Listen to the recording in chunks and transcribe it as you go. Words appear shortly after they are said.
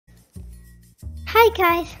Hi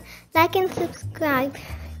guys, like and subscribe.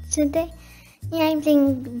 Today I'm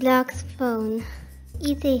using BLOX phone.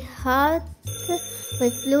 It's a heart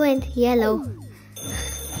with blue and yellow.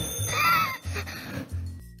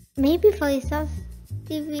 Maybe for this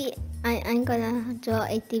TV, I'm gonna draw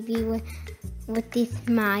a TV with this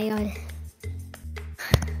smile.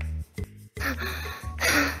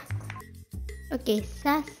 Okay,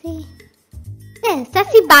 sassy. Yeah,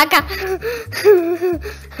 sassy baga.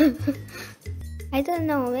 I don't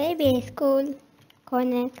know, maybe a school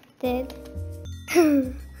connected.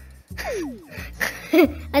 I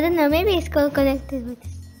don't know, maybe a school connected with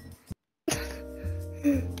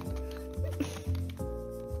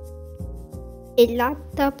a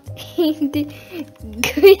laptop in the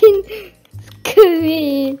green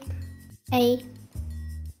screen. A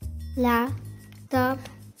laptop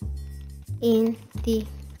in the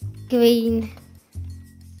green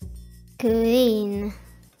screen.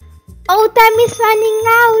 Oh, time is running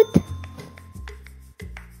out.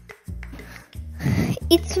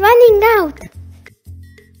 It's running out.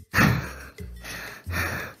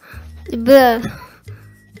 Bruh.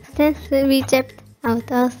 Sensor reject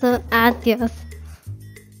out also adios.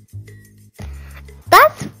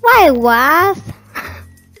 That's why it was.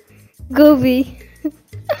 Goofy.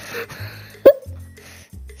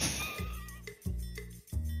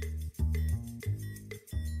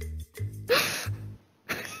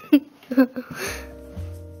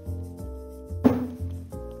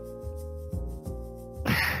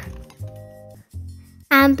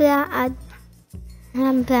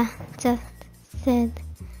 Ambra just said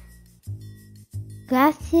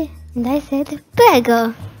grazie and I said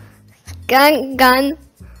prego. Gun.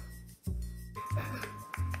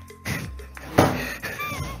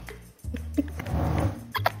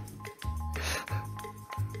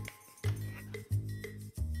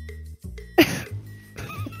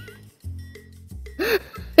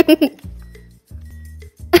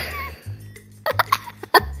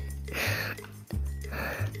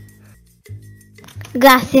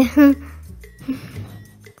 Grazie.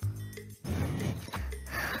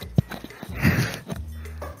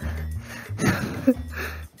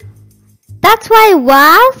 That's why it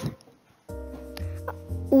was?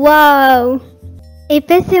 Wow. A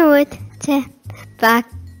person with jetpack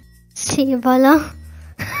scivolo.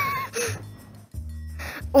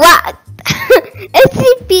 What?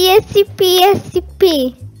 SCP.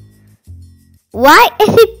 Why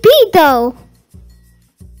SCP though?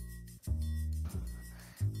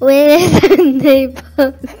 Where is the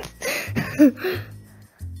neighbor?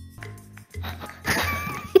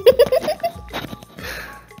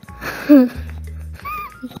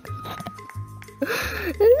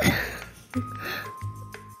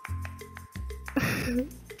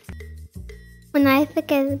 When I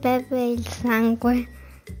forget beber il sangue.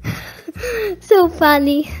 So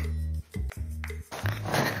funny.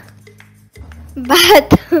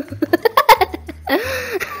 But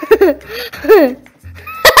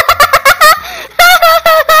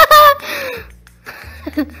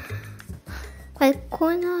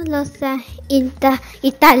qualcuno lo sa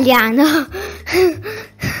italiano?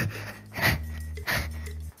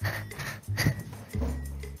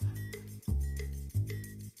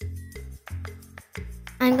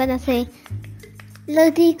 I'm gonna say, lo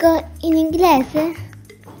dico in inglese?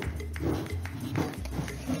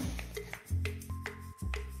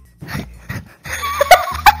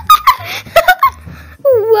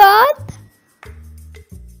 What?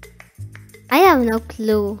 I have no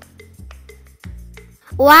clue.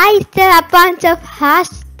 Why is there a bunch of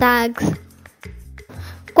hashtags?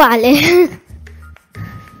 Quale?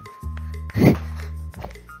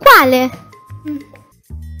 Quale?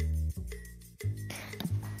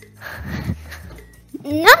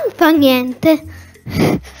 Non fa niente.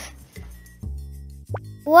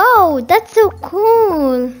 Wow, that's so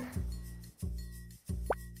cool.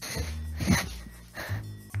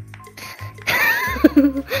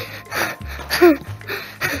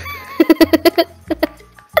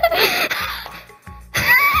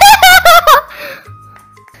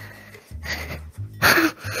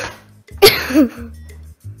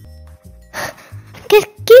 Che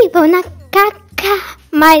schifo, una cacca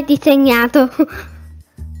mai disegnato.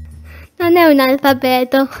 Non è un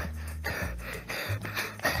alfabeto.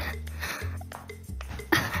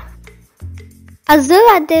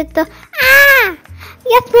 Azzurro ha detto, ah,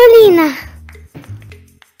 Yasmolina.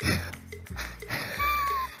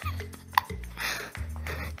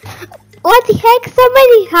 What the heck, so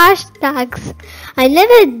many hashtags. I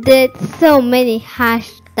never did so many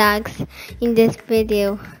hashtags in this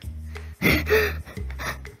video.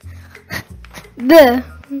 Buh.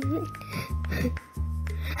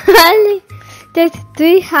 There's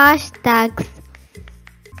 3 hashtags.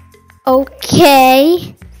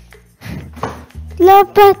 Okay.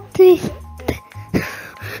 Lopa twist.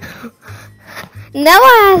 Now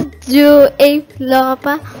I do a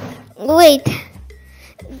flopper. Wait.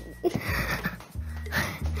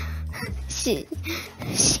 She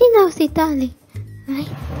knows Italian, right?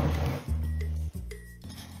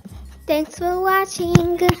 Thanks for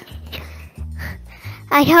watching.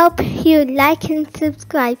 I hope you like and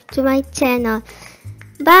subscribe to my channel.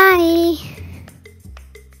 Bye.